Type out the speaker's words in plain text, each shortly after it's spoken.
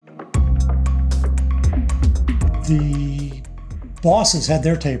the bosses had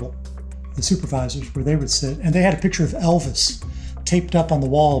their table, the supervisors, where they would sit, and they had a picture of Elvis taped up on the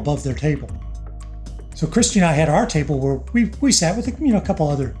wall above their table. So Christy and I had our table where we sat with a couple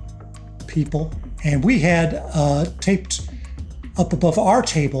other people, and we had taped up above our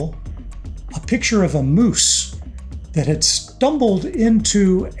table a picture of a moose that had stumbled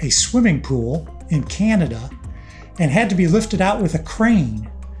into a swimming pool in Canada and had to be lifted out with a crane.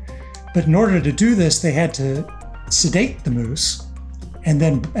 But in order to do this, they had to sedate the moose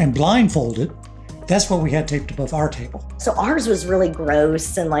and blindfold it. That's what we had taped above our table. So ours was really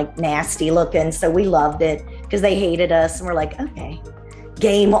gross and like nasty looking. So we loved it because they hated us. And we're like, okay,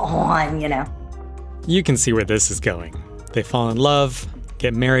 game on, You can see where this is going. They fall in love,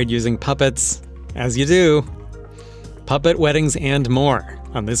 get married using puppets, as you do. Puppet weddings and more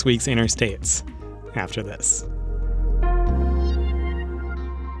on this week's Interstates after this.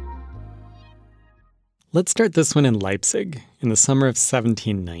 Let's start this one in Leipzig in the summer of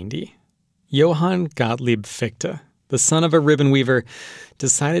 1790. Johann Gottlieb Fichte, the son of a ribbon weaver,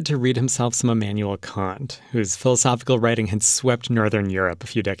 decided to read himself some Immanuel Kant, whose philosophical writing had swept Northern Europe a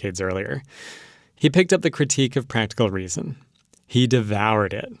few decades earlier. He picked up the Critique of Practical Reason. He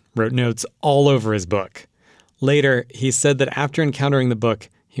devoured it, wrote notes all over his book. Later, he said that after encountering the book,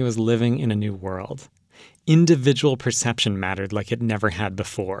 he was living in a new world. Individual perception mattered like it never had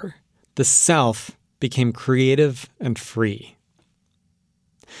before. The self became creative and free.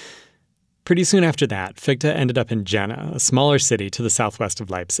 Pretty soon after that, Fichte ended up in Jena, a smaller city to the southwest of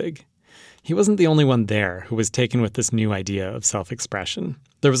Leipzig. He wasn't the only one there who was taken with this new idea of self-expression.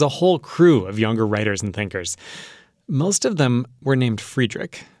 There was a whole crew of younger writers and thinkers. Most of them were named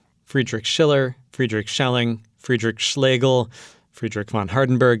Friedrich. Friedrich Schiller, Friedrich Schelling, Friedrich Schlegel, Friedrich von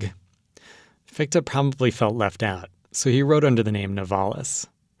Hardenberg. Fichte probably felt left out, so he wrote under the name Novalis.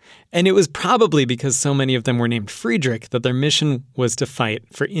 And it was probably because so many of them were named Friedrich that their mission was to fight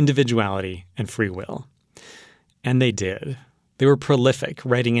for individuality and free will. And they did. They were prolific,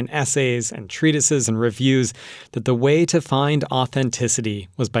 writing in essays and treatises and reviews that the way to find authenticity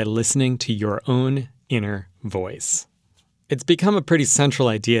was by listening to your own inner voice. It's become a pretty central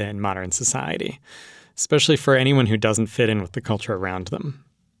idea in modern society, especially for anyone who doesn't fit in with the culture around them.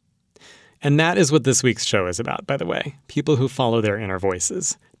 And that is what this week's show is about, by the way. People who follow their inner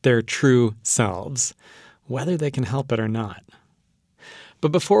voices, their true selves, whether they can help it or not.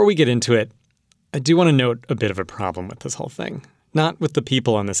 But before we get into it, I do want to note a bit of a problem with this whole thing. Not with the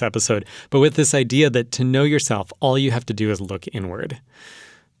people on this episode, but with this idea that to know yourself, all you have to do is look inward.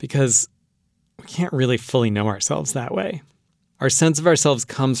 Because we can't really fully know ourselves that way. Our sense of ourselves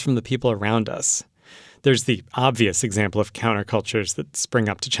comes from the people around us. There's the obvious example of countercultures that spring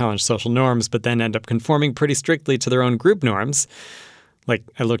up to challenge social norms, but then end up conforming pretty strictly to their own group norms. Like,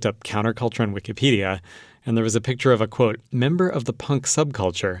 I looked up counterculture on Wikipedia, and there was a picture of a, quote, member of the punk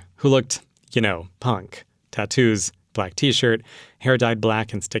subculture who looked, punk. Tattoos, black t-shirt, hair dyed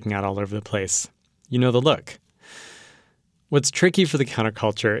black and sticking out all over the place. You know the look. What's tricky for the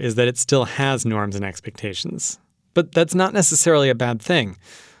counterculture is that it still has norms and expectations. But that's not necessarily a bad thing.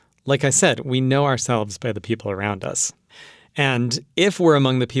 Like I said, we know ourselves by the people around us. And if we're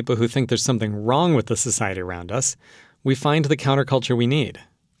among the people who think there's something wrong with the society around us, we find the counterculture we need.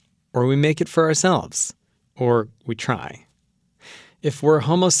 Or we make it for ourselves. Or we try. If we're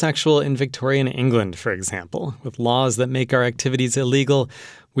homosexual in Victorian England, for example, with laws that make our activities illegal,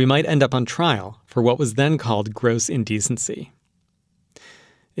 we might end up on trial for what was then called gross indecency.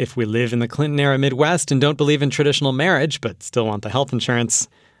 If we live in the Clinton-era Midwest and don't believe in traditional marriage but still want the health insurance,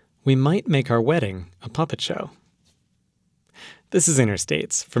 we might make our wedding a puppet show. This is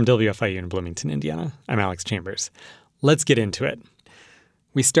Interstates from WFIU in Bloomington, Indiana. I'm Alex Chambers. Let's get into it.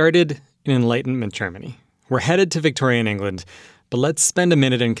 We started in Enlightenment Germany. We're headed to Victorian England, but let's spend a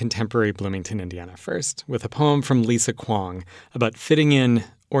minute in contemporary Bloomington, Indiana first, with a poem from Lisa Kwong about fitting in,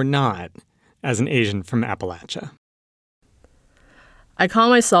 or not, as an Asian from Appalachia. I call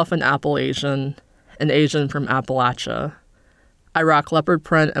myself an Appalachian, an Asian from Appalachia. I rock leopard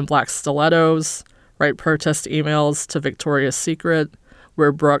print and black stilettos, write protest emails to Victoria's Secret,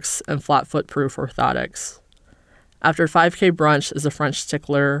 wear Brooks and flat-foot-proof orthotics. After 5K brunch is a French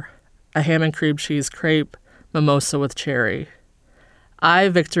tickler, a ham and cream cheese crepe, mimosa with cherry. I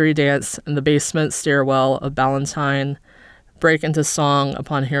victory dance in the basement stairwell of Ballantine, break into song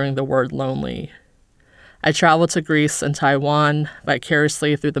upon hearing the word lonely. I travel to Greece and Taiwan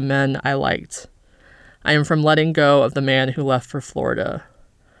vicariously through the men I liked. I am from letting go of the man who left for Florida.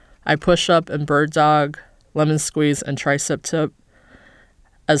 I push up and bird dog, lemon squeeze and tricep tip.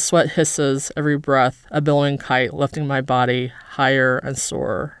 As sweat hisses every breath, a billowing kite lifting my body higher and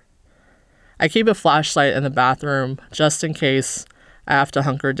soarer. I keep a flashlight in the bathroom just in case I have to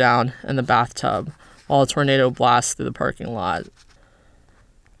hunker down in the bathtub while a tornado blasts through the parking lot.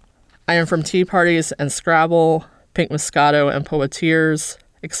 I am from tea parties and Scrabble, pink Moscato and Poetiers,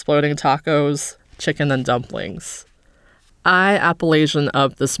 exploding tacos, chicken and dumplings. I, Appalachian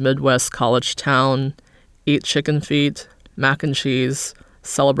of this Midwest college town, eat chicken feet, mac and cheese,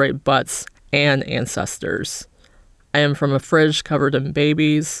 celebrate butts and ancestors. I am from a fridge covered in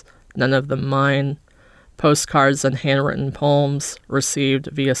babies, none of them mine, postcards and handwritten poems received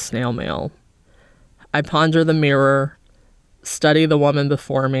via snail mail. I ponder the mirror, study the woman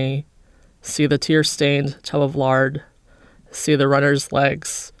before me, see the tear-stained tub of lard, see the runner's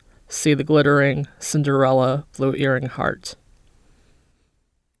legs, see the glittering Cinderella blue earring heart.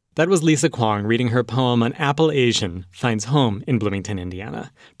 That was Lisa Kwong reading her poem An Apple Asian Finds Home in Bloomington,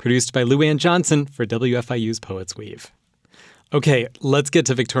 Indiana, produced by Lou Ann Johnson for WFIU's Poets Weave. Okay, let's get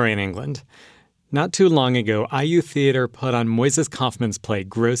to Victorian England. Not too long ago, IU Theater put on Moises Kaufman's play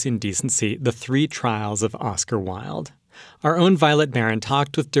Gross Indecency, The Three Trials of Oscar Wilde. Our own Violet Barron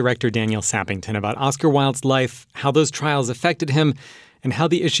talked with director Daniel Sappington about Oscar Wilde's life, how those trials affected him, and how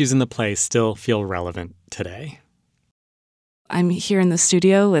the issues in the play still feel relevant today. I'm here in the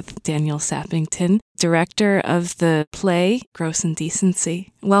studio with Daniel Sappington, director of the play Gross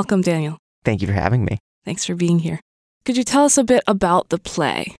Indecency. Welcome, Daniel. Thank you for having me. Thanks for being here. Could you tell us a bit about the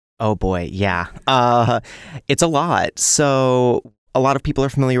play? Oh boy, yeah. It's a lot. So a lot of people are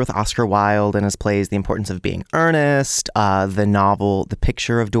familiar with Oscar Wilde and his plays The Importance of Being Earnest, the novel The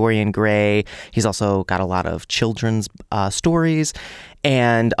Picture of Dorian Gray. He's also got a lot of children's stories.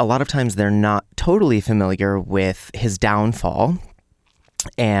 And a lot of times they're not totally familiar with his downfall.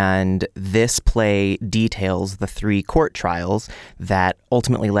 And this play details the 3 court trials that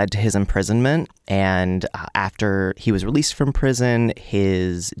ultimately led to his imprisonment. And after he was released from prison,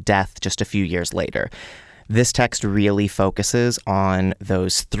 his death just a few years later. This text really focuses on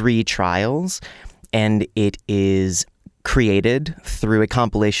those 3 trials, and it is created through a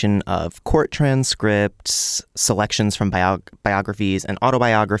compilation of court transcripts, selections from biographies and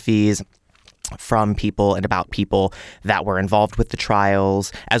autobiographies from people and about people that were involved with the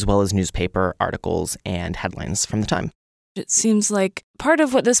trials, as well as newspaper articles and headlines from the time. It seems like part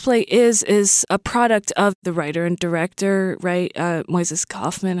of what this play is a product of the writer and director, right, Moises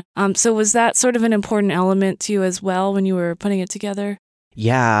Kaufman. So was that sort of an important element to you as well when you were putting it together?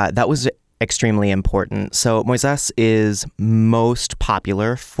 Yeah, that was extremely important. So Moises is most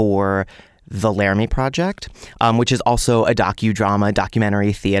popular for The Laramie Project, which is also a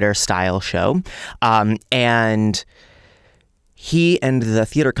documentary theater style show. And he and the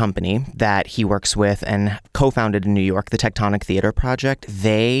theater company that he works with and co-founded in New York, the Tectonic Theater Project,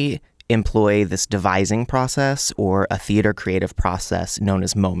 they employ this devising process or a theater creative process known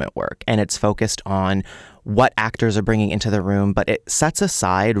as moment work. And it's focused on what actors are bringing into the room, but it sets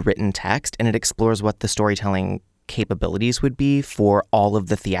aside written text and it explores what the storytelling capabilities would be for all of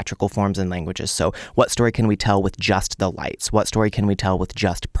the theatrical forms and languages. So what story can we tell with just the lights? What story can we tell with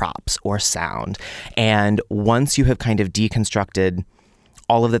just props or sound? And once you have kind of deconstructed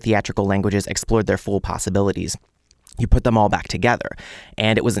all of the theatrical languages, explored their full possibilities, you put them all back together.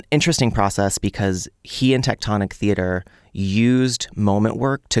 And it was an interesting process because he and Tectonic Theater used moment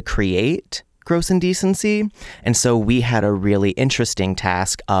work to create Gross Indecency. And so we had a really interesting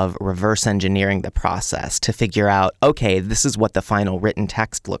task of reverse engineering the process to figure out, okay, this is what the final written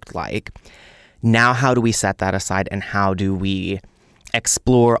text looked like. Now, how do we set that aside and how do we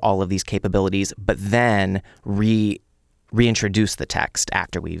explore all of these capabilities, but then reintroduce the text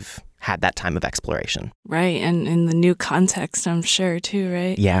after we've had that time of exploration? Right, and in the new context, I'm sure, too,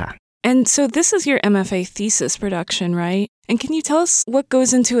 right? Yeah. And so this is your MFA thesis production, right? And can you tell us what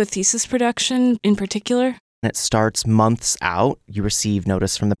goes into a thesis production in particular? It starts months out. You receive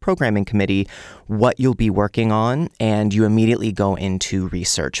notice from the programming committee what you'll be working on, and you immediately go into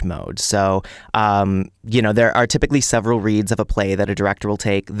research mode. So, there are typically several reads of a play that a director will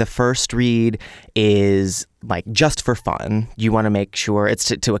take. The first read is like just for fun. You want to make sure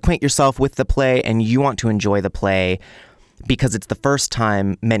it's to acquaint yourself with the play, and you want to enjoy the play because it's the first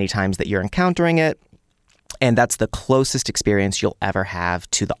time, many times, that you're encountering it. And that's the closest experience you'll ever have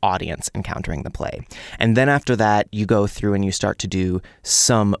to the audience encountering the play. And then after that, you go through and you start to do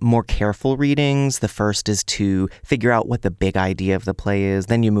some more careful readings. The first is to figure out what the big idea of the play is.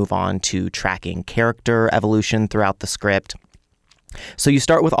 Then you move on to tracking character evolution throughout the script. So you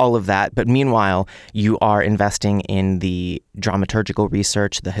start with all of that, but meanwhile, you are investing in the dramaturgical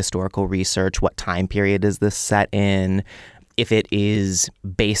research, the historical research. What time period is this set in? If it is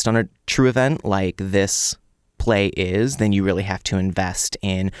based on a true event like this play is, then you really have to invest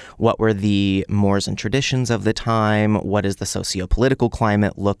in what were the mores and traditions of the time, what does the socio-political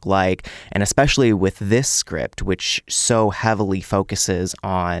climate look like, and especially with this script, which so heavily focuses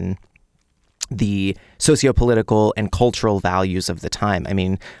on the socio-political and cultural values of the time. I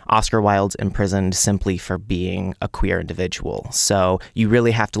mean, Oscar Wilde's imprisoned simply for being a queer individual. So you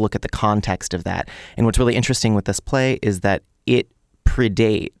really have to look at the context of that. And what's really interesting with this play is that it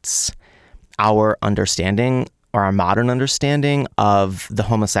predates our understanding or our modern understanding of the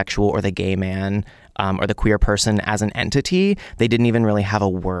homosexual or the gay man or the queer person as an entity. They didn't even really have a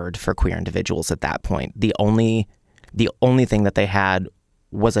word for queer individuals at that point. The only thing that they had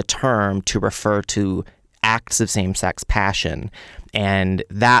was a term to refer to acts of same-sex passion. And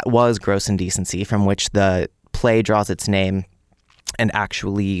that was gross indecency, from which the play draws its name, and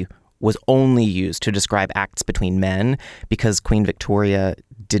actually was only used to describe acts between men because Queen Victoria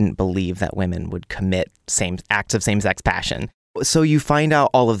didn't believe that women would commit acts of same-sex passion. So you find out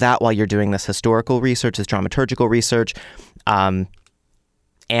all of that while you're doing this historical research, this dramaturgical research,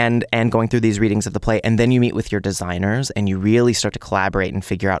 and going through these readings of the play. And then you meet with your designers and you really start to collaborate and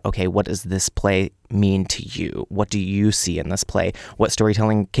figure out, okay, what does this play mean to you? What do you see in this play? What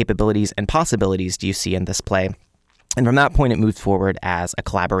storytelling capabilities and possibilities do you see in this play? And from that point, it moves forward as a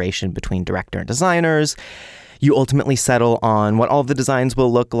collaboration between director and designers. You ultimately settle on what all of the designs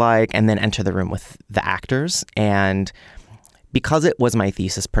will look like and then enter the room with the actors. And because it was my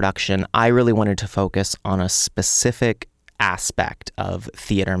thesis production, I really wanted to focus on a specific aspect of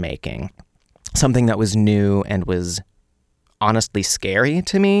theater making, something that was new and was honestly scary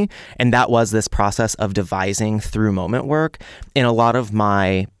to me, and that was this process of devising through moment work. In a lot of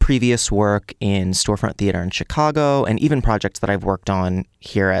my previous work in storefront theater in Chicago, and even projects that I've worked on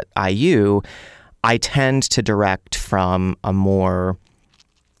here at IU, I tend to direct from a more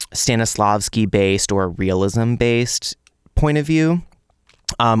Stanislavski-based or realism-based point of view.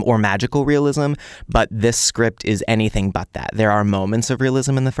 Or magical realism, but this script is anything but that. There are moments of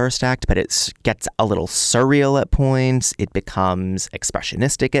realism in the first act, but it gets a little surreal at points. It becomes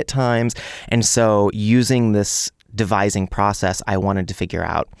expressionistic at times. And so using this devising process, I wanted to figure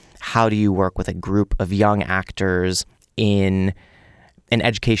out, how do you work with a group of young actors in an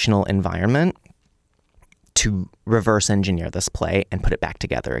educational environment to reverse engineer this play and put it back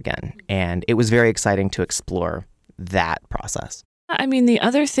together again. And it was very exciting to explore that process. I mean, the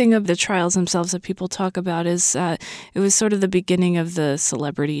other thing of the trials themselves that people talk about is it was sort of the beginning of the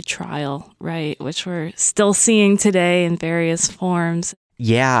celebrity trial, right? Which we're still seeing today in various forms.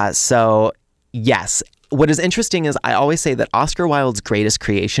 Yeah, so yes. What is interesting is I always say that Oscar Wilde's greatest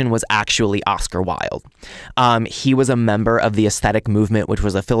creation was actually Oscar Wilde. He was a member of the aesthetic movement, which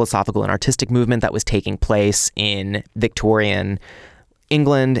was a philosophical and artistic movement that was taking place in Victorian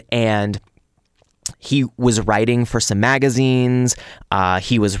England, and he was writing for some magazines,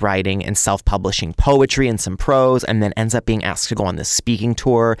 he was writing and self-publishing poetry and some prose, and then ends up being asked to go on this speaking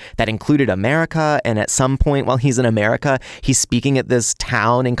tour that included America. And at some point while he's in America, he's speaking at this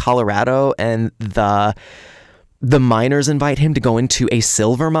town in Colorado, and the miners invite him to go into a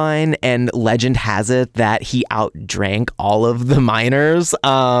silver mine, and legend has it that he outdrank all of the miners,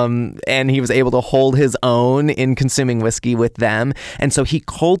 and he was able to hold his own in consuming whiskey with them. And so he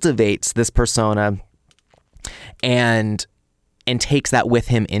cultivates this persona and takes that with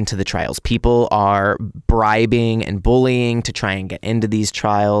him into the trials. People are bribing and bullying to try and get into these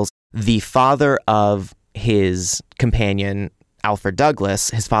trials. The father of his companion, Alfred Douglas,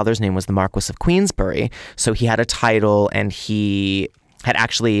 his father's name was the Marquis of Queensberry, so he had a title, and he had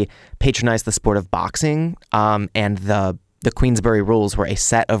actually patronized the sport of boxing, and the Queensberry rules were a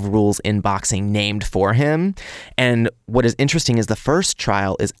set of rules in boxing named for him. And what is interesting is the first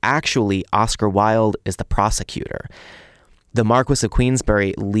trial is actually Oscar Wilde is the prosecutor. The Marquis of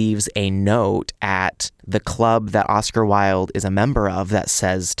Queensberry leaves a note at the club that Oscar Wilde is a member of that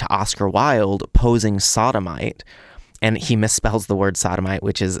says to Oscar Wilde, posing sodomite. And he misspells the word sodomite,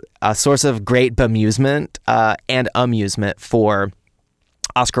 which is a source of great bemusement and amusement for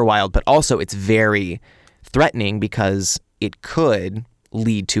Oscar Wilde. But also it's very threatening because it could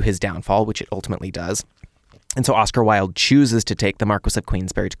lead to his downfall, which it ultimately does. And so Oscar Wilde chooses to take the Marquis of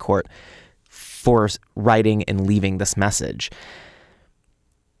Queensberry to court for writing and leaving this message.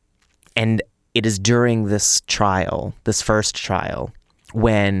 And it is during this trial, this first trial,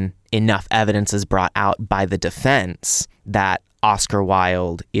 when enough evidence is brought out by the defense that Oscar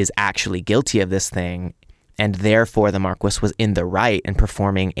Wilde is actually guilty of this thing, and therefore the Marquis was in the right and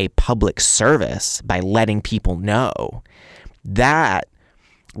performing a public service by letting people know. That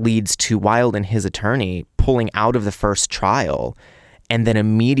leads to Wilde and his attorney pulling out of the first trial, and then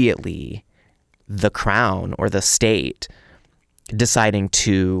immediately the crown or the state deciding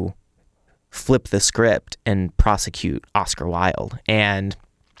to flip the script and prosecute Oscar Wilde. And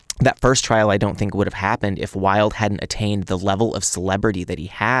that first trial, I don't think would have happened if Wilde hadn't attained the level of celebrity that he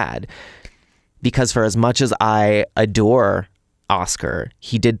had. Because for as much as I adore Oscar,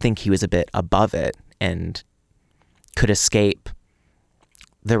 he did think he was a bit above it and could escape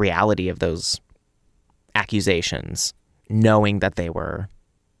the reality of those accusations, knowing that they were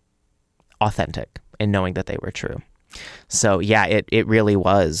authentic and knowing that they were true. So yeah, it really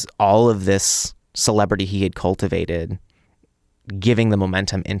was all of this celebrity he had cultivated giving the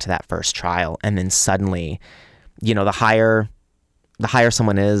momentum into that first trial. And then suddenly, the higher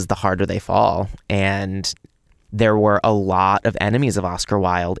someone is, the harder they fall. And there were a lot of enemies of Oscar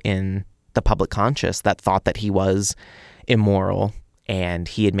Wilde in the public conscious that thought that he was immoral. And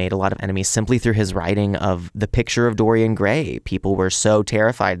he had made a lot of enemies simply through his writing of The Picture of Dorian Gray. People were so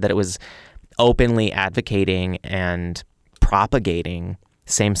terrified that it was openly advocating and propagating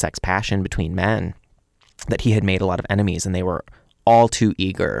same-sex passion between men that he had made a lot of enemies, and they were all too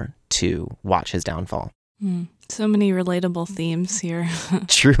eager to watch his downfall. So many relatable themes here.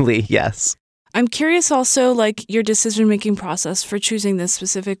 Truly, yes. I'm curious also, your decision-making process for choosing this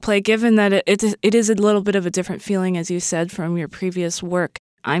specific play, given that it is a little bit of a different feeling, as you said, from your previous work.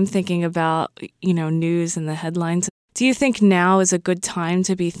 I'm thinking about, news and the headlines. Do you think now is a good time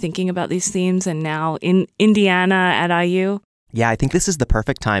to be thinking about these themes, and now in Indiana at IU? Yeah, I think this is the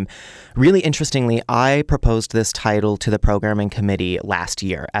perfect time. Really interestingly, I proposed this title to the programming committee last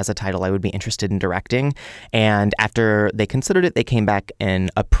year as a title I would be interested in directing. And after they considered it, they came back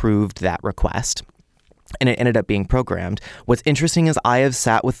and approved that request. And it ended up being programmed. What's interesting is I have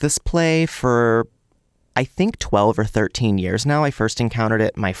sat with this play for, I think, 12 or 13 years now. I first encountered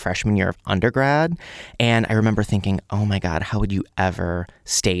it my freshman year of undergrad. And I remember thinking, oh my God, how would you ever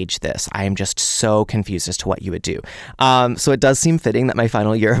stage this? I am just so confused as to what you would do. So it does seem fitting that my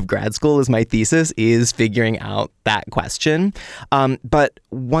final year of grad school as my thesis is figuring out that question. But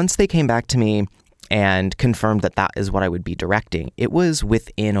once they came back to me and confirmed that that is what I would be directing, it was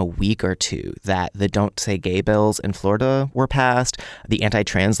within a week or two that the Don't Say Gay bills in Florida were passed, the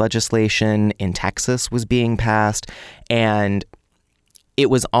anti-trans legislation in Texas was being passed, and it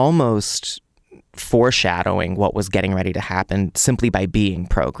was almost foreshadowing what was getting ready to happen simply by being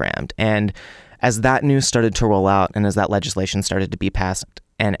programmed. And as that news started to roll out and as that legislation started to be passed,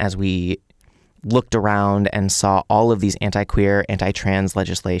 and as we looked around and saw all of these anti-queer, anti-trans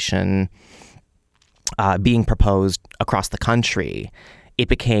legislation being proposed across the country, it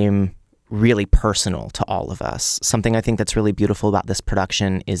became really personal to all of us. Something I think that's really beautiful about this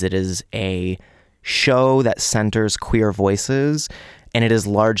production is it is a show that centers queer voices, and it is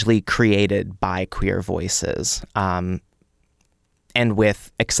largely created by queer voices, and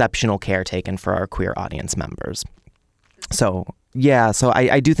with exceptional care taken for our queer audience members. So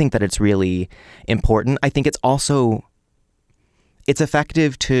I do think that it's really important. I think it's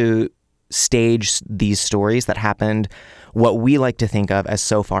effective to stage these stories that happened what we like to think of as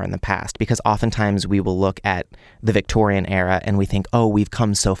so far in the past, because oftentimes we will look at the Victorian era and we think, oh, we've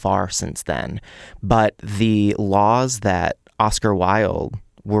come so far since then. But the laws that Oscar Wilde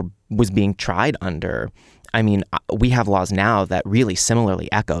was being tried under, I mean, we have laws now that really similarly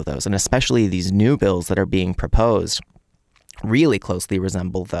echo those, and especially these new bills that are being proposed really closely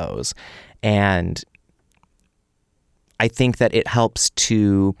resemble those. And I think that it helps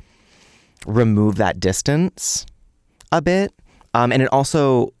to remove that distance a bit. And it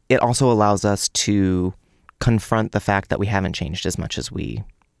also allows us to confront the fact that we haven't changed as much as we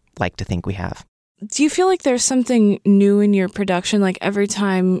like to think we have. Do you feel like there's something new in your production? Like every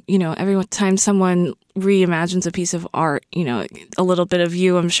time someone reimagines a piece of art, a little bit of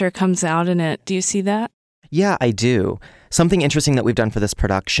you, I'm sure, comes out in it. Do you see that? Yeah, I do. Something interesting that we've done for this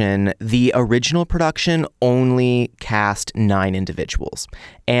production, the original production only cast 9 individuals,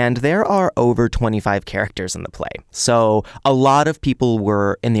 and there are over 25 characters in the play. So a lot of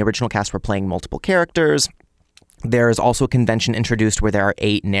people in the original cast were playing multiple characters. There is also a convention introduced where there are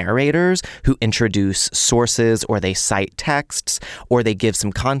 8 narrators who introduce sources, or they cite texts, or they give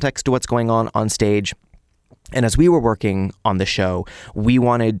some context to what's going on stage. And as we were working on the show, we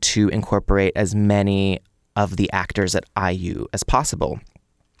wanted to incorporate as many of the actors at IU as possible.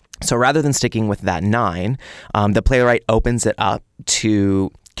 So rather than sticking with that 9, the playwright opens it up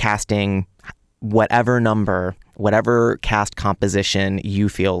to casting whatever cast composition you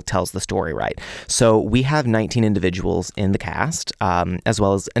feel tells the story right. So we have 19 individuals in the cast, as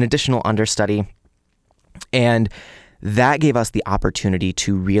well as an additional understudy. And that gave us the opportunity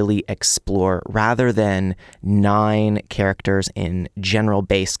to really explore, rather than 9 characters in general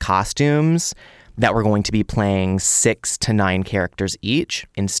base costumes, that were going to be playing 6 to 9 characters each.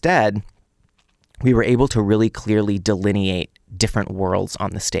 Instead, we were able to really clearly delineate different worlds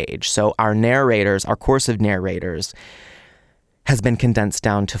on the stage. So our course of narrators has been condensed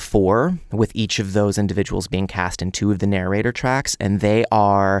down to 4, with each of those individuals being cast in 2 of the narrator tracks, and they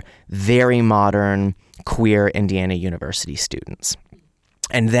are very modern, queer Indiana University students.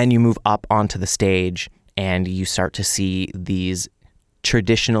 And then you move up onto the stage and you start to see these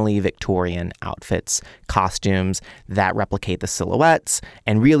traditionally Victorian outfits, costumes that replicate the silhouettes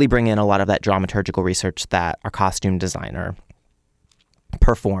and really bring in a lot of that dramaturgical research that our costume designer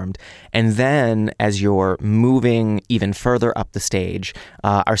performed. And then as you're moving even further up the stage,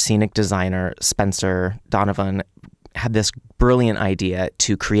 our scenic designer, Spencer Donovan, had this brilliant idea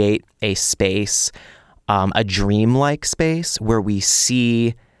to create a space, a dreamlike space where we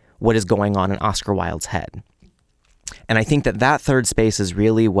see what is going on in Oscar Wilde's head. And I think that third space is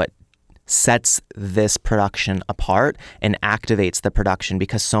really what sets this production apart and activates the production,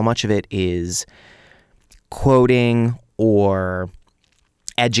 because so much of it is quoting or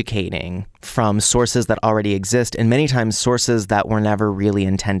educating from sources that already exist, and many times sources that were never really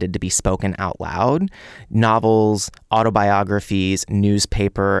intended to be spoken out loud. Novels, autobiographies,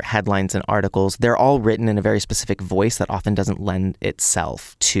 newspaper headlines and articles, they're all written in a very specific voice that often doesn't lend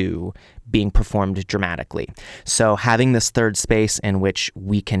itself to being performed dramatically. So having this third space in which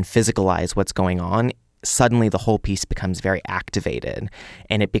we can physicalize what's going on, suddenly the whole piece becomes very activated,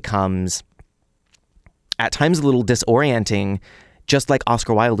 and it becomes at times a little disorienting, just like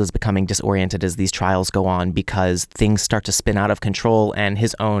Oscar Wilde is becoming disoriented as these trials go on, because things start to spin out of control and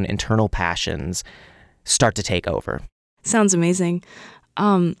his own internal passions start to take over. Sounds amazing.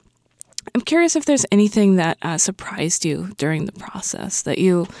 I'm curious if there's anything that surprised you during the process, that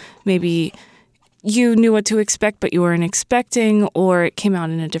you knew what to expect but you weren't expecting, or it came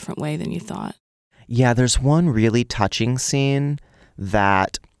out in a different way than you thought. Yeah, there's one really touching scene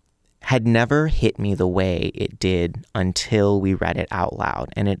that had never hit me the way it did until we read it out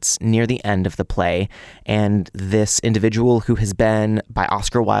loud. And it's near the end of the play. And this individual who has been by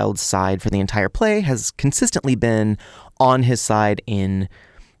Oscar Wilde's side for the entire play has consistently been on his side in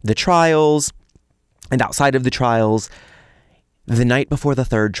the trials and outside of the trials. The night before the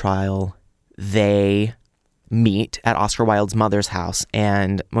third trial, they meet at Oscar Wilde's mother's house.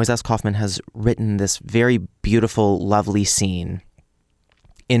 And Moises Kaufman has written this very beautiful, lovely scene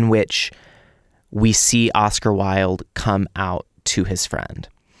in which we see Oscar Wilde come out to his friend.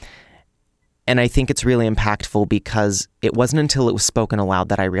 And I think it's really impactful because it wasn't until it was spoken aloud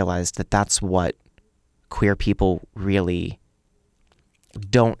that I realized that that's what queer people really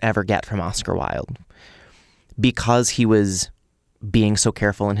don't ever get from Oscar Wilde. Because he was being so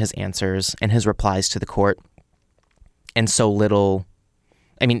careful in his answers and his replies to the court, and so little,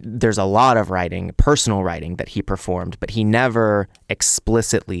 I mean, there's a lot of writing, personal writing that he performed, but he never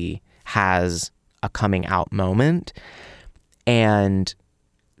explicitly has a coming out moment. And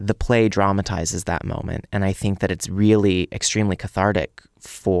the play dramatizes that moment. And I think that it's really extremely cathartic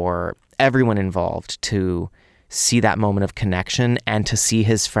for everyone involved to see that moment of connection and to see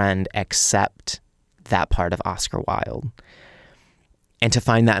his friend accept that part of Oscar Wilde. And to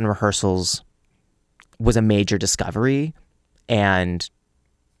find that in rehearsals was a major discovery. And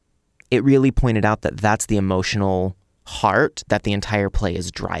it really pointed out that that's the emotional heart that the entire play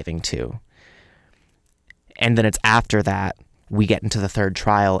is driving to. And then it's after that we get into the third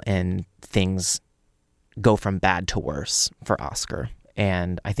trial and things go from bad to worse for Oscar.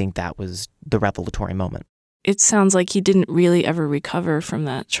 And I think that was the revelatory moment. It sounds like he didn't really ever recover from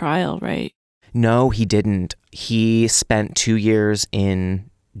that trial, right? No, he didn't. He spent 2 years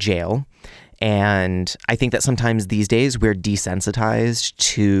in jail. And I think that sometimes these days we're desensitized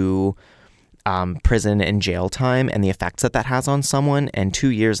to prison and jail time and the effects that has on someone. And 2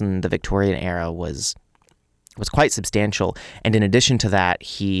 years in the Victorian era was quite substantial. And in addition to that,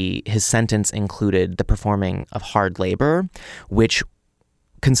 his sentence included the performing of hard labor, which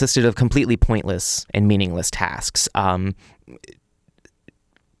consisted of completely pointless and meaningless tasks.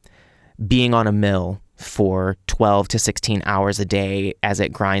 Being on a mill for 12 to 16 hours a day as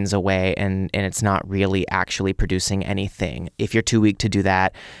it grinds away and it's not really actually producing anything. If you're too weak to do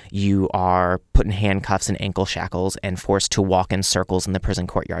that, you are put in handcuffs and ankle shackles and forced to walk in circles in the prison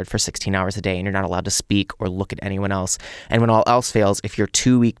courtyard for 16 hours a day, and you're not allowed to speak or look at anyone else. And when all else fails, if you're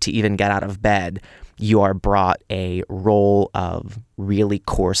too weak to even get out of bed, you are brought a roll of really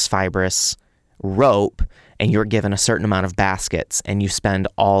coarse fibrous rope, and you're given a certain amount of baskets, and you spend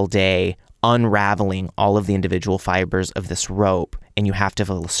all day unraveling all of the individual fibers of this rope, and you have to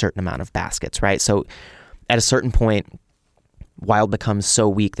fill a certain amount of baskets, right? So at a certain point, Wilde becomes so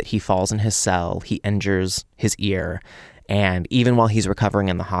weak that he falls in his cell, he injures his ear, and even while he's recovering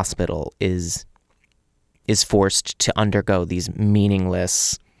in the hospital is forced to undergo these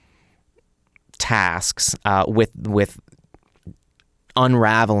meaningless tasks with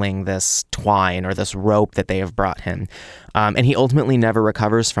unraveling this twine or this rope that they have brought him. And he ultimately never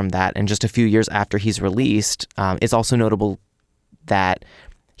recovers from that. And just a few years after he's released, it's also notable that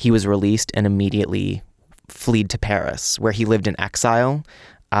he was released and immediately fled to Paris, where he lived in exile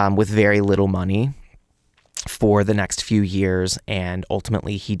with very little money for the next few years. And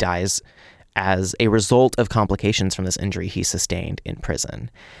ultimately he dies as a result of complications from this injury he sustained in prison.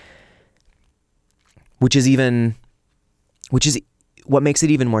 Which is what makes it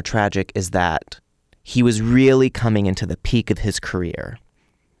even more tragic is that he was really coming into the peak of his career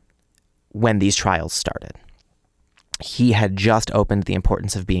when these trials started. He had just opened The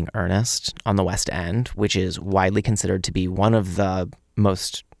Importance of Being Earnest on the West End, which is widely considered to be one of the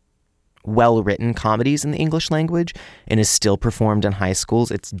most well-written comedies in the English language and is still performed in high schools.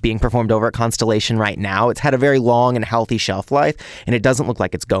 It's being performed over at Constellation right now. It's had a very long and healthy shelf life, and it doesn't look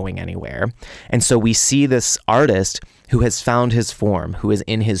like it's going anywhere. And so we see this artist who has found his form, who is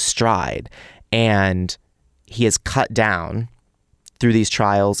in his stride, and he is cut down through these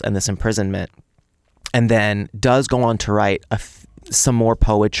trials and this imprisonment, and then does go on to write some more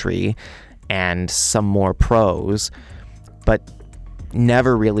poetry and some more prose, but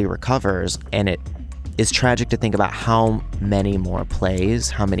never really recovers. And it is tragic to think about how many more plays,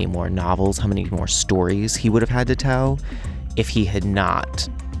 how many more novels, how many more stories he would have had to tell if he had not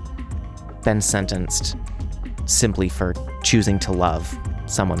been sentenced simply for choosing to love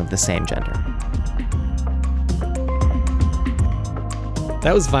someone of the same gender.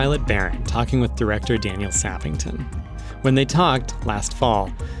 That was Violet Barron talking with director Daniel Sappington. When they talked last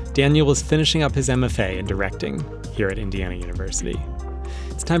fall, Daniel was finishing up his MFA in directing here at Indiana University.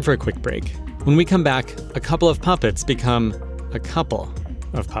 It's time for a quick break. When we come back, a couple of puppets become a couple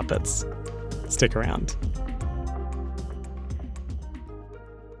of puppets. Stick around.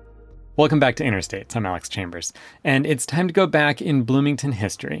 Welcome back to Interstates. I'm Alex Chambers. And it's time to go back in Bloomington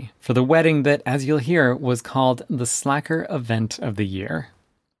history for the wedding that, as you'll hear, was called the Slacker Event of the Year.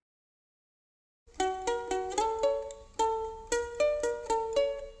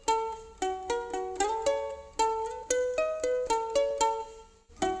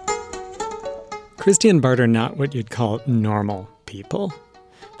 Christy and Bart are not what you'd call normal people.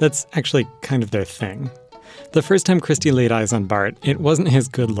 That's actually kind of their thing. The first time Christy laid eyes on Bart, it wasn't his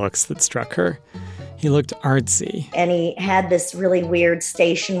good looks that struck her. He looked artsy. And he had this really weird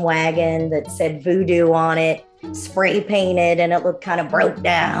station wagon that said voodoo on it, spray painted, and it looked kind of broke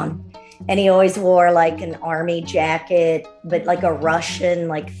down. And he always wore like an army jacket, but like a Russian,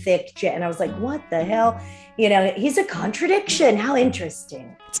 like thick jacket. And I was like, what the hell? You know, he's a contradiction. How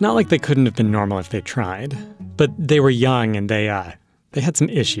interesting. It's not like they couldn't have been normal if they tried, but they were young and they had some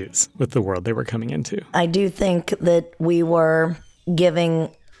issues with the world they were coming into. I do think that we were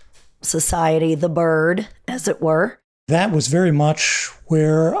giving society the bird, as it were. That was very much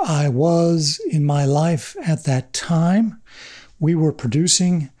where I was in my life at that time. We were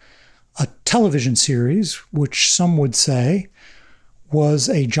producing a television series, which some would say was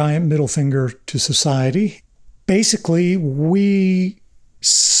a giant middle finger to society. Basically, we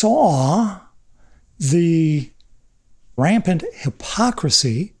saw the rampant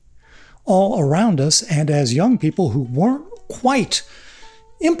hypocrisy all around us, and as young people who weren't quite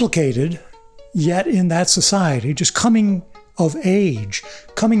implicated yet in that society, just coming of age,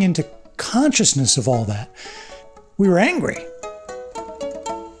 coming into consciousness of all that, we were angry.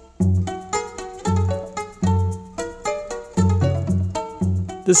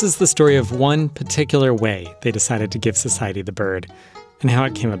 This is the story of one particular way they decided to give society the bird and how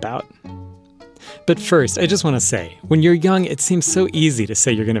it came about. But first, I just want to say, when you're young, it seems so easy to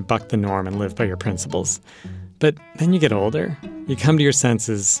say you're going to buck the norm and live by your principles. But then you get older, you come to your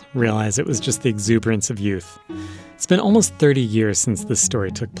senses, realize it was just the exuberance of youth. It's been almost 30 years since this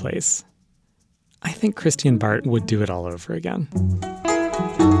story took place. I think Christy and Bart would do it all over again.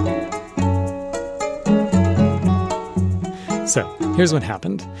 So, here's what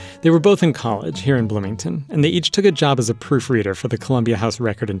happened. They were both in college here in Bloomington, and they each took a job as a proofreader for the Columbia House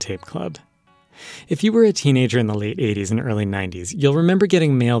Record and Tape Club. If you were a teenager in the late 80s and early 90s, you'll remember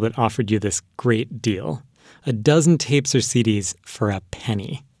getting mail that offered you this great deal. 12 tapes or CDs for a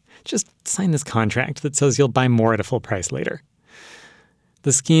penny. Just sign this contract that says you'll buy more at a full price later.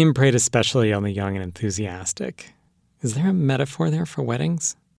 The scheme preyed especially on the young and enthusiastic. Is there a metaphor there for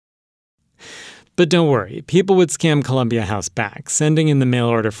weddings? But don't worry, people would scam Columbia House back, sending in the mail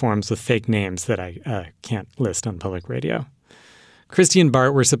order forms with fake names that I can't list on public radio. Christy and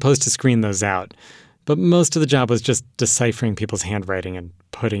Bart were supposed to screen those out, but most of the job was just deciphering people's handwriting and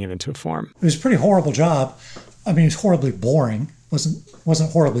putting it into a form. It was a pretty horrible job. I mean, it was horribly boring.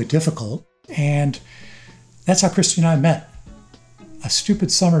 Wasn't horribly difficult. And that's how Christy and I met. A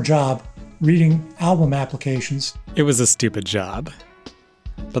stupid summer job reading album applications. It was a stupid job,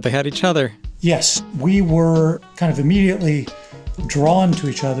 but they had each other. Yes, we were kind of immediately drawn to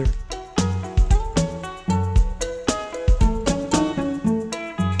each other.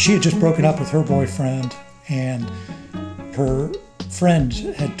 She had just broken up with her boyfriend, and her friend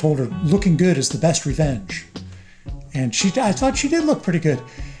had told her looking good is the best revenge. And I thought she did look pretty good.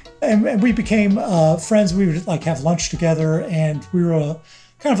 And we became friends. We would like have lunch together, and we were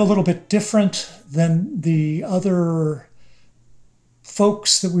kind of a little bit different than the other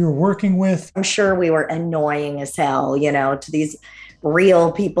folks that we were working with. I'm sure we were annoying as hell, to these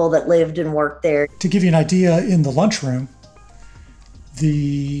real people that lived and worked there. To give you an idea, in the lunchroom,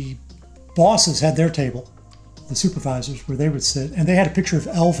 the bosses had their table, the supervisors, where they would sit, and they had a picture of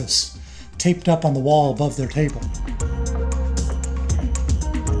Elvis taped up on the wall above their table.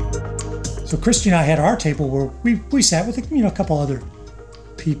 So Christy and I had our table where we sat with a couple other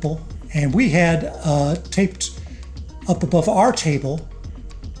people, and we had taped up above our table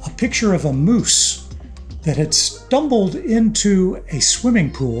a picture of a moose that had stumbled into a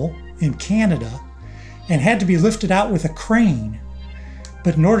swimming pool in Canada and had to be lifted out with a crane.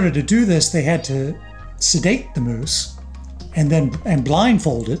 But in order to do this, they had to sedate the moose and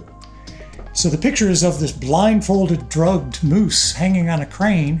blindfold it. So the picture is of this blindfolded, drugged moose hanging on a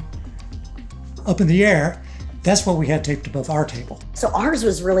crane up in the air. That's what we had taped above our table. So ours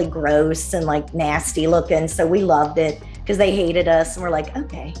was really gross and like nasty looking. So we loved it because they hated us, and we're like,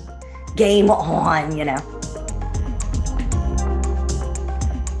 okay, game on,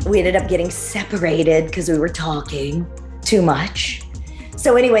 We ended up getting separated because we were talking too much.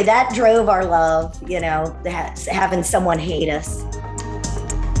 So anyway, that drove our love, having someone hate us.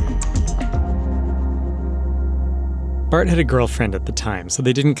 Bart had a girlfriend at the time, so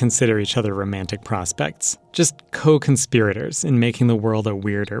they didn't consider each other romantic prospects, just co-conspirators in making the world a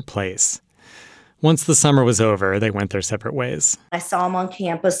weirder place. Once the summer was over, they went their separate ways. I saw him on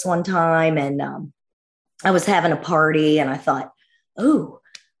campus one time, and I was having a party, and I thought, oh,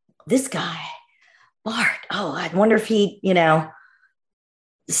 this guy, Bart, I wonder if he,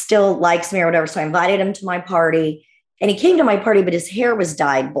 still likes me or whatever. So I invited him to my party, and he came to my party, but his hair was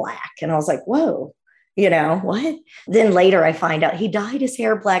dyed black. And I was like, whoa. What? Then later I find out he dyed his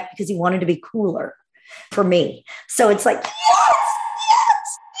hair black because he wanted to be cooler for me. So it's like, yes.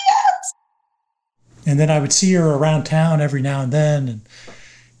 And then I would see her around town every now and then.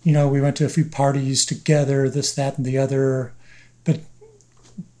 And, we went to a few parties together, this, that, and the other. But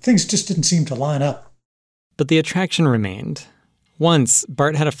things just didn't seem to line up. But the attraction remained. Once,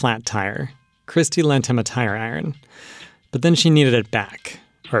 Bart had a flat tire. Christy lent him a tire iron. But then she needed it back.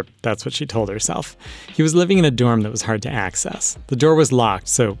 Or that's what she told herself. He was living in a dorm that was hard to access. The door was locked,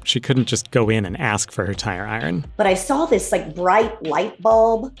 so she couldn't just go in and ask for her tire iron. But I saw this bright light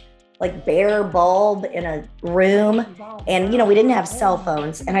bulb, bare bulb in a room. And, we didn't have cell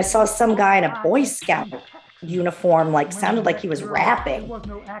phones. And I saw some guy in a Boy Scout uniform, sounded like he was rapping.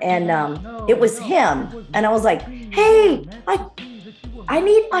 And it was him. And I was like, hey, I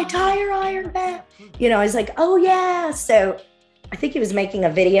need my tire iron back. He's like, oh yeah. So I think he was making a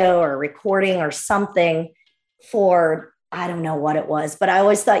video or a recording or something for, I don't know what it was, but I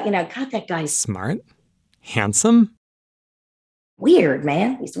always thought, God, that guy's smart, handsome, weird,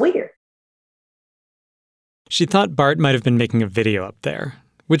 man. He's weird. She thought Bart might have been making a video up there,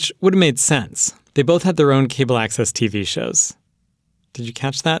 which would have made sense. They both had their own cable access TV shows. Did you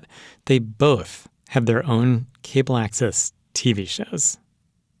catch that? They both have their own cable access TV shows.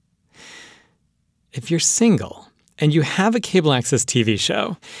 If you're single and you have a cable access TV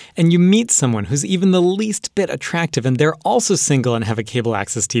show and you meet someone who's even the least bit attractive and they're also single and have a cable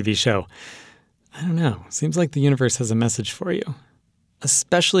access TV show, I don't know, seems like the universe has a message for you.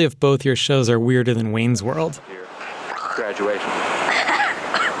 Especially if both your shows are weirder than Wayne's World. Graduation.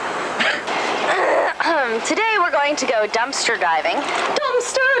 Today we're going to go dumpster diving.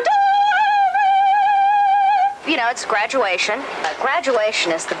 Dumpster diving! It's graduation.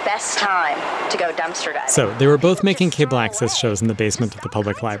 Graduation is the best time to go dumpster diving. So they were both making cable access shows in the basement of the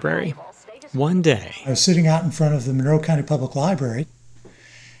public library. One day, I was sitting out in front of the Monroe County Public Library.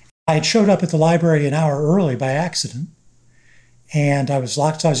 I had showed up at the library an hour early by accident, and I was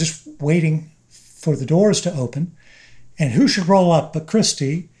locked, so I was just waiting for the doors to open. And who should roll up but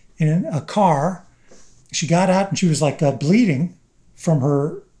Christy in a car. She got out and she was bleeding from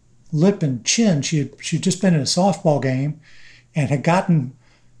her lip and chin. She'd just been in a softball game, and had gotten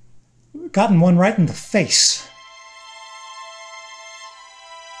one right in the face.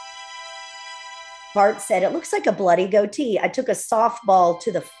 Bart said, "It looks like a bloody goatee." I took a softball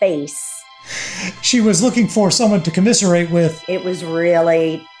to the face. She was looking for someone to commiserate with. It was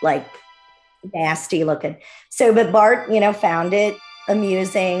really nasty looking. So, but Bart, found it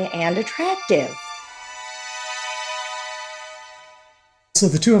amusing and attractive. So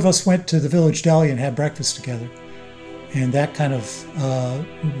the two of us went to the village deli and had breakfast together. And that kind of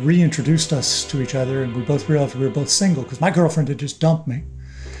reintroduced us to each other. And we both realized we were both single because my girlfriend had just dumped me.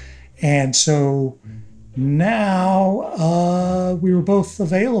 And so now we were both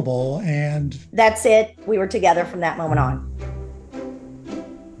available, and that's it. We were together from that moment on.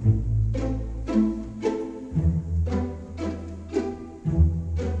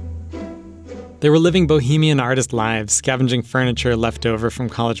 They were living bohemian artist lives, scavenging furniture left over from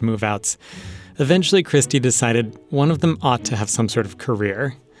college move-outs. Eventually, Christy decided one of them ought to have some sort of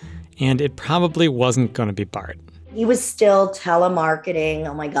career, and it probably wasn't going to be Bart. He was still telemarketing.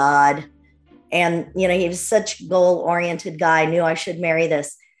 Oh my God. And, he was such a goal-oriented guy. I knew I should marry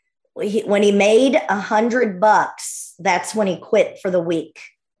this. When he made $100, that's when he quit for the week.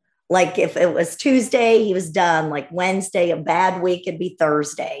 Like if it was Tuesday, he was done. Like Wednesday, a bad week, it'd be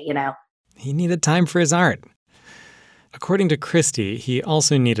Thursday, He needed time for his art. According to Christy, he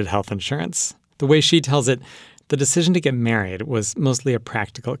also needed health insurance. The way she tells it, the decision to get married was mostly a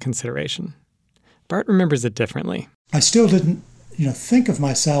practical consideration. Bart remembers it differently. I still didn't, think of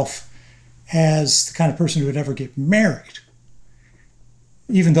myself as the kind of person who would ever get married.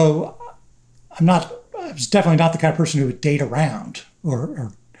 Even though I was definitely not the kind of person who would date around,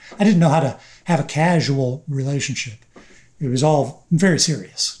 or I didn't know how to have a casual relationship. It was all very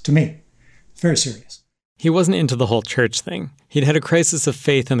serious to me, very serious. He wasn't into the whole church thing. He'd had a crisis of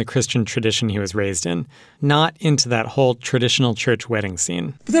faith in the Christian tradition he was raised in, not into that whole traditional church wedding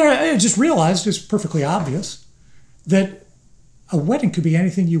scene. But then I just realized it's perfectly obvious that a wedding could be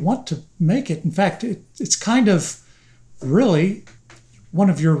anything you want to make it. In fact, it's kind of really one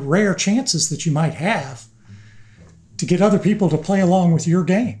of your rare chances that you might have to get other people to play along with your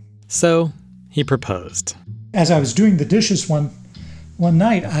game. So he proposed. As I was doing the dishes one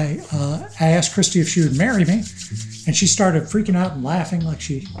night, I asked Christy if she would marry me, and she started freaking out and laughing like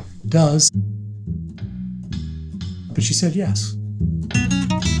she does. But she said yes.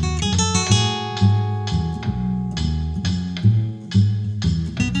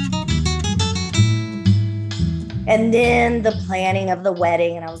 And then the planning of the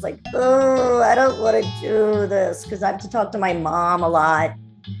wedding, and I was like, oh, I don't want to do this because I have to talk to my mom a lot.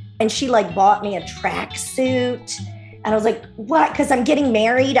 And she bought me a tracksuit. And I was like, what? Because I'm getting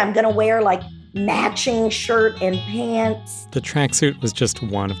married. I'm going to wear matching shirt and pants. The tracksuit was just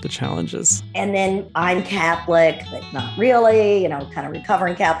one of the challenges. And then I'm Catholic, but not really, kind of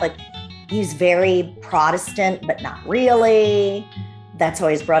recovering Catholic. He's very Protestant, but not really. That's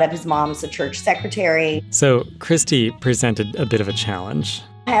why he's brought up his mom's a church secretary. So Christy presented a bit of a challenge.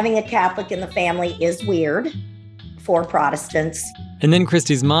 Having a Catholic in the family is weird for Protestants. And then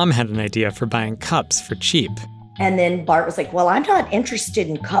Christy's mom had an idea for buying cups for cheap. And then Bart was like, well, I'm not interested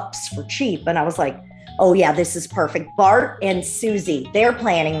in cups for cheap. And I was like, oh yeah, this is perfect. Bart and Susie, they're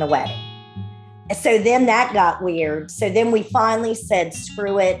planning the wedding. So then that got weird. So then we finally said,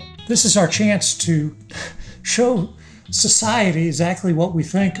 screw it. This is our chance to show society exactly what we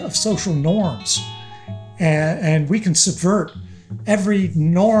think of social norms. And we can subvert every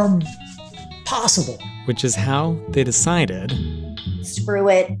norm possible. Which is how they decided. Screw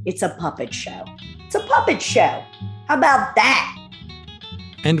it, it's a puppet show. It's a puppet show. How about that?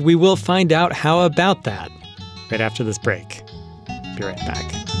 And we will find out how about that right after this break. Be right back.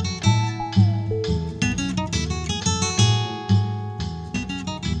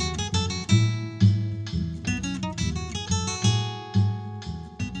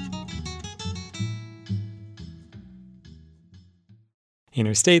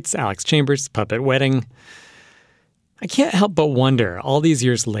 Inner States, Alex Chambers, Puppet Wedding. I can't help but wonder, all these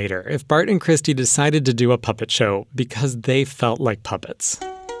years later, if Bart and Christy decided to do a puppet show because they felt like puppets.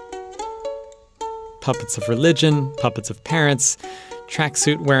 Puppets of religion, puppets of parents,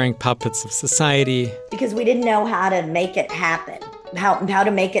 tracksuit-wearing puppets of society. Because we didn't know how to make it happen, how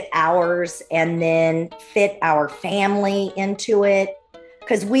to make it ours and then fit our family into it.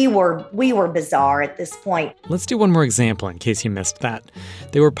 Because we were bizarre at this point. Let's do one more example in case you missed that.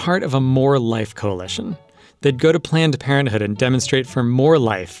 They were part of a More Life coalition. They'd go to Planned Parenthood and demonstrate for more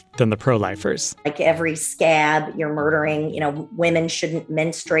life than the pro-lifers. Like every scab you're murdering, women shouldn't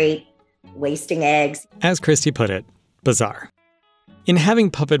menstruate, wasting eggs. As Christy put it, bizarre. In having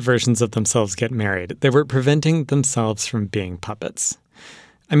puppet versions of themselves get married, they were preventing themselves from being puppets.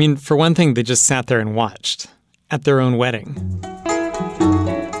 I mean, for one thing, they just sat there and watched at their own wedding.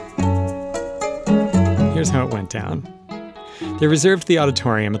 Here's how it went down. They reserved the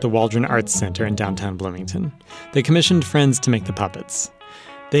auditorium at the Waldron Arts Center in downtown Bloomington. They commissioned friends to make the puppets.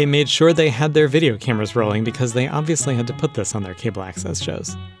 They made sure they had their video cameras rolling because they obviously had to put this on their cable access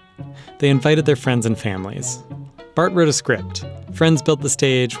shows. They invited their friends and families. Bart wrote a script. Friends built the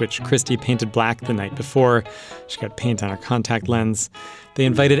stage, which Christy painted black the night before. She got paint on her contact lens. They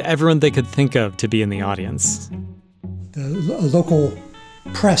invited everyone they could think of to be in the audience. The local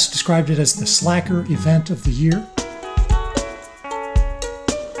press described it as the slacker event of the year.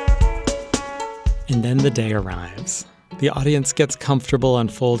 And then the day arrives. The audience gets comfortable on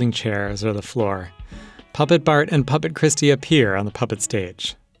folding chairs or the floor. Puppet Bart and Puppet Christy appear on the puppet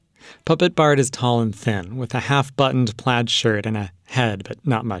stage. Puppet Bart is tall and thin, with a half-buttoned plaid shirt and a head but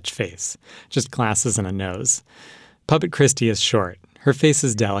not much face, just glasses and a nose. Puppet Christy is short. Her face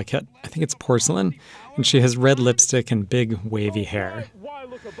is delicate, I think it's porcelain, and she has red lipstick and big, wavy hair.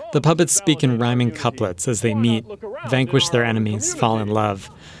 The puppets speak in rhyming couplets as they meet, vanquish their enemies, fall in love.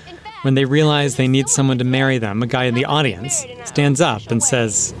 When they realize they need someone to marry them, a guy in the audience stands up and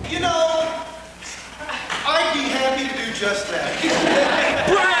says, "You know, I'd be happy to do just that."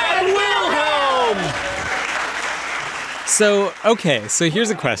 So here's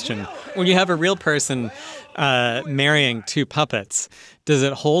a question. When you have a real person marrying two puppets, does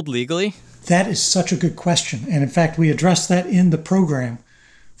it hold legally? That is such a good question. And in fact, we addressed that in the program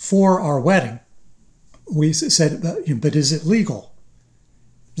for our wedding. We said, but is it legal?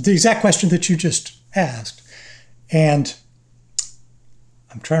 The exact question that you just asked. And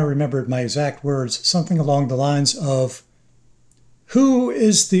I'm trying to remember my exact words, something along the lines of, who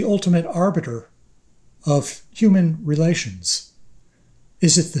is the ultimate arbiter of human relations?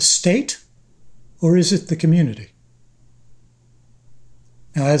 Is it the state or is it the community?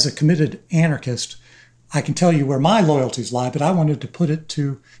 Now, as a committed anarchist, I can tell you where my loyalties lie, but I wanted to put it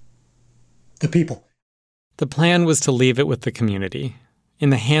to the people. The plan was to leave it with the community,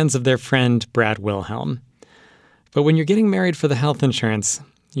 in the hands of their friend Brad Wilhelm. But when you're getting married for the health insurance,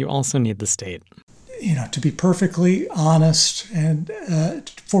 you also need the state. To be perfectly honest and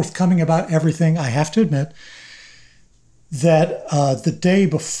forthcoming about everything, I have to admit that the day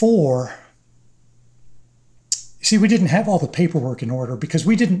before, we didn't have all the paperwork in order because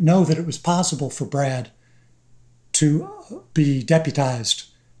we didn't know that it was possible for Brad to be deputized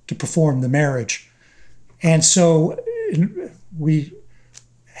to perform the marriage. And so we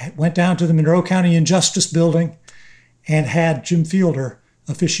went down to the Monroe County Injustice Building and had Jim Fielder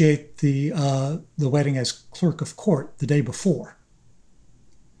officiate the wedding as clerk of court the day before.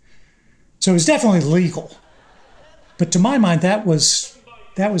 So it was definitely legal. But to my mind, that was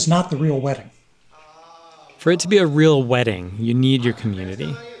not the real wedding. For it to be a real wedding, you need your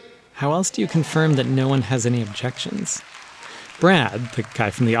community. How else do you confirm that no one has any objections? Brad, the guy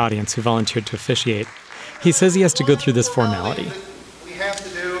from the audience who volunteered to officiate, he says he has to go through this formality. We have to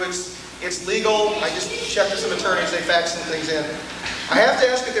do, it's legal. I just checked with some attorneys, they faxed some things in. I have to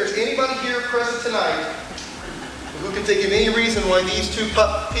ask if there's anybody here present tonight who can think of any reason why these two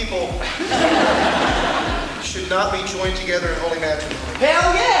people should not be joined together in holy matrimony.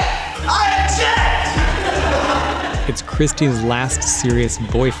 Hell yeah! I object! It's Christy's last serious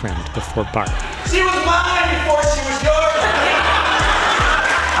boyfriend before Bart. She was mine before she was yours!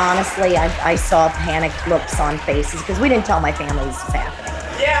 Honestly, I saw panicked looks on faces because we didn't tell my family this was happening.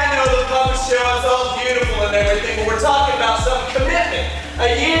 Yeah, I know the puppet show is all beautiful and everything, but we're talking about some commitment.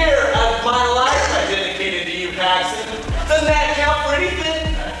 A year of my life I dedicated to you, Paxton. Doesn't that count for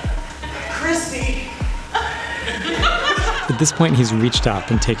anything? Christy. At this point, he's reached up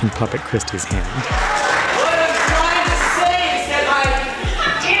and taken Puppet Christy's hand. What I'm trying to say is that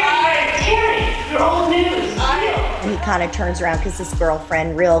Terry, you're old news. And he kind of turns around because his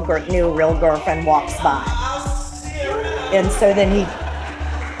girlfriend, new real girlfriend, walks by. And so then he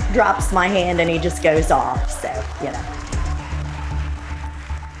drops my hand and he just goes off,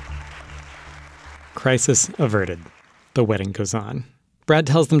 Crisis averted. The wedding goes on. Brad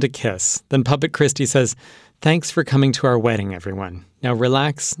tells them to kiss. Then Puppet Christy says, "Thanks for coming to our wedding, everyone. Now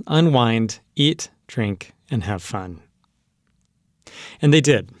relax, unwind, eat, drink, and have fun." And they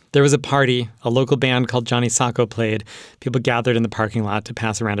did. There was a party. A local band called Johnny Sacco played. People gathered in the parking lot to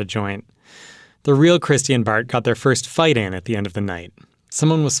pass around a joint. The real Christy and Bart got their first fight in at the end of the night.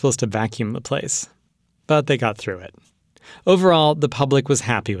 Someone was supposed to vacuum the place. But they got through it. Overall, the public was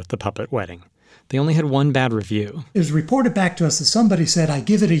happy with the puppet wedding. They only had one bad review. It was reported back to us that somebody said, "I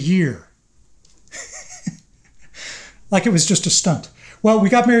give it a year." like it was just a stunt. Well, we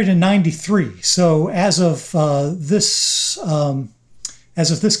got married in 93. So as of this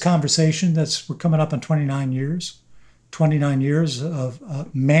conversation, we're coming up on 29 years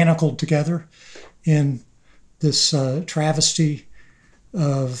of manacled together in this travesty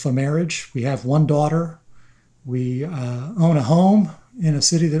of a marriage. We have one daughter. We own a home in a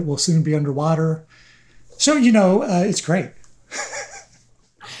city that will soon be underwater. So, it's great.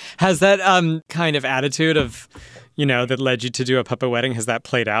 Has that kind of attitude of, that led you to do a puppet wedding, has that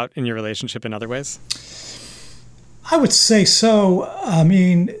played out in your relationship in other ways? I would say so. I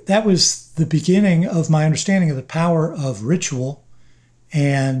mean, that was the beginning of my understanding of the power of ritual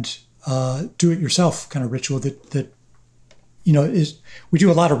and do-it-yourself kind of ritual that we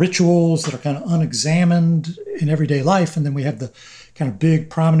do a lot of rituals that are kind of unexamined in everyday life, and then we have the kind of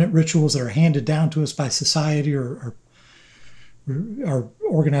big prominent rituals that are handed down to us by society or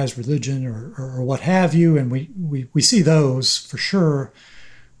organized religion or what have you, and we see those for sure,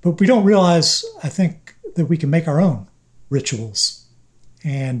 but we don't realize, I think, that we can make our own rituals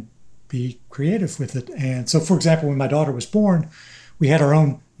and be creative with it. And so, for example, when my daughter was born, we had our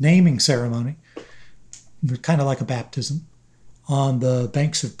own naming ceremony, kind of like a baptism, on the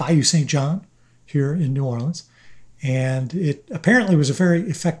banks of Bayou St. John here in New Orleans. And it apparently was a very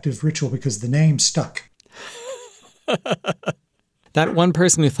effective ritual because the name stuck. That one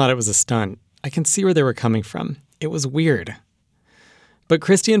person who thought it was a stunt, I can see where they were coming from. It was weird. But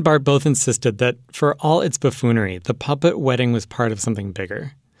Christy and Bart both insisted that for all its buffoonery, the puppet wedding was part of something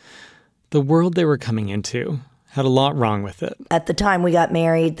bigger. The world they were coming into had a lot wrong with it. At the time we got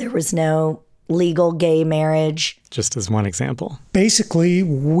married, there was no legal gay marriage. Just as one example. Basically,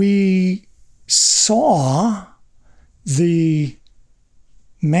 we saw the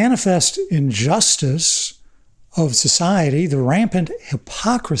manifest injustice of society, the rampant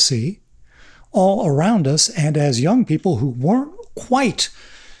hypocrisy all around us, and as young people who weren't quite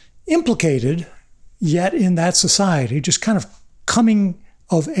implicated yet in that society, just kind of coming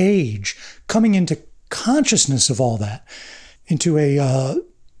of age, coming into consciousness of all that, into a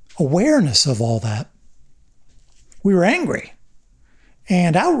awareness of all that, we were angry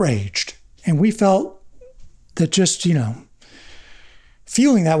and outraged, and we felt that just,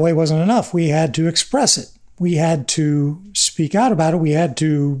 feeling that way wasn't enough. We had to express it. We had to speak out about it. We had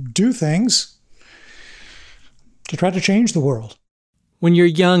to do things to try to change the world. When you're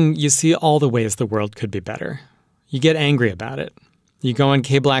young, you see all the ways the world could be better. You get angry about it. You go on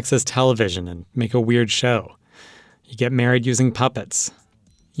cable access television and make a weird show. You get married using puppets.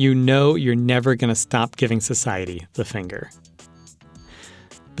 You know you're never going to stop giving society the finger.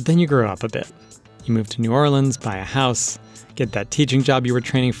 But then you grow up a bit. You move to New Orleans, buy a house, get that teaching job you were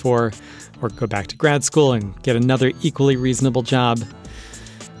training for, or go back to grad school and get another equally reasonable job.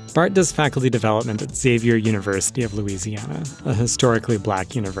 Bart does faculty development at Xavier University of Louisiana, a historically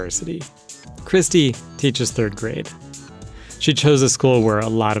black university. Christy teaches third grade. She chose a school where a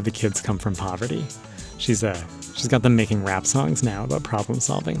lot of the kids come from poverty. She's got them making rap songs now about problem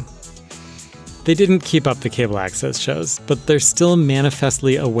solving. They didn't keep up the cable access shows, but they're still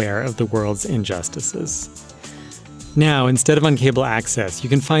manifestly aware of the world's injustices. Now, instead of on cable access, you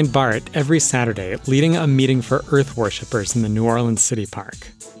can find Bart every Saturday leading a meeting for Earth worshippers in the New Orleans City Park.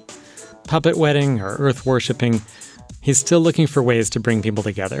 Puppet wedding or Earth worshipping, he's still looking for ways to bring people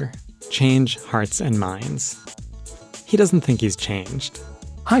together, change hearts and minds. He doesn't think he's changed.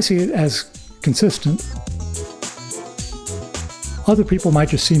 I see it as consistent. Other people might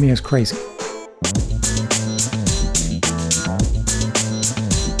just see me as crazy.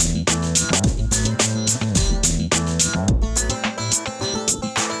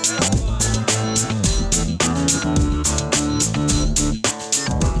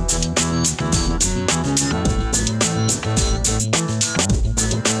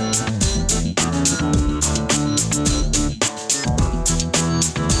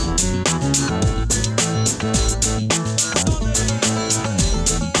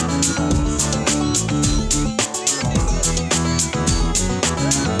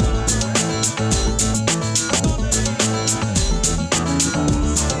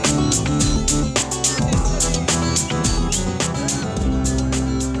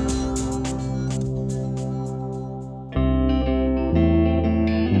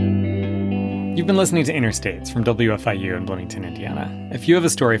 You've been listening to Interstates from WFIU in Bloomington, Indiana. If you have a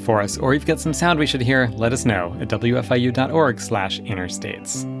story for us, or you've got some sound we should hear, let us know at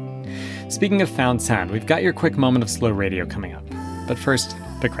wfiu.org/interstates. Speaking of found sound, we've got your quick moment of slow radio coming up. But first,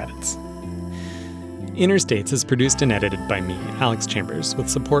 the credits. Interstates is produced and edited by me, Alex Chambers, with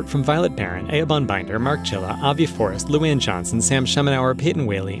support from Violet Barron, Eobon Binder, Mark Chilla, Avi Forrest, Luann Johnson, Sam Schemenauer, Peyton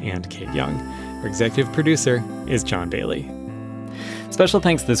Whaley, and Kate Young. Our executive producer is John Bailey. Special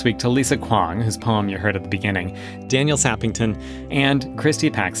thanks this week to Lisa Kwong, whose poem you heard at the beginning, Daniel Sappington, and Christy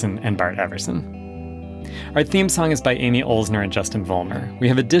Paxson and Bart Everson. Our theme song is by Amy Olsner and Justin Vollmer. We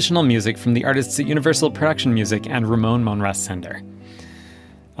have additional music from the artists at Universal Production Music and Ramon Monras Sender.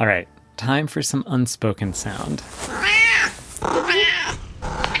 All right, time for some unspoken sound.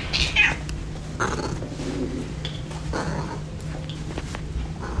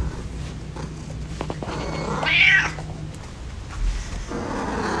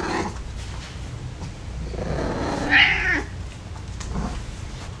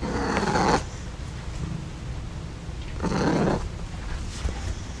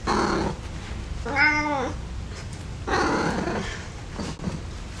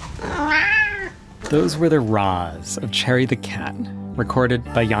 Those were the Raws of Cherry the Cat, recorded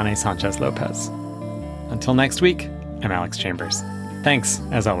by Yane Sanchez Lopez. Until next week, I'm Alex Chambers. Thanks,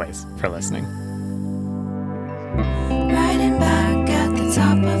 as always, for listening.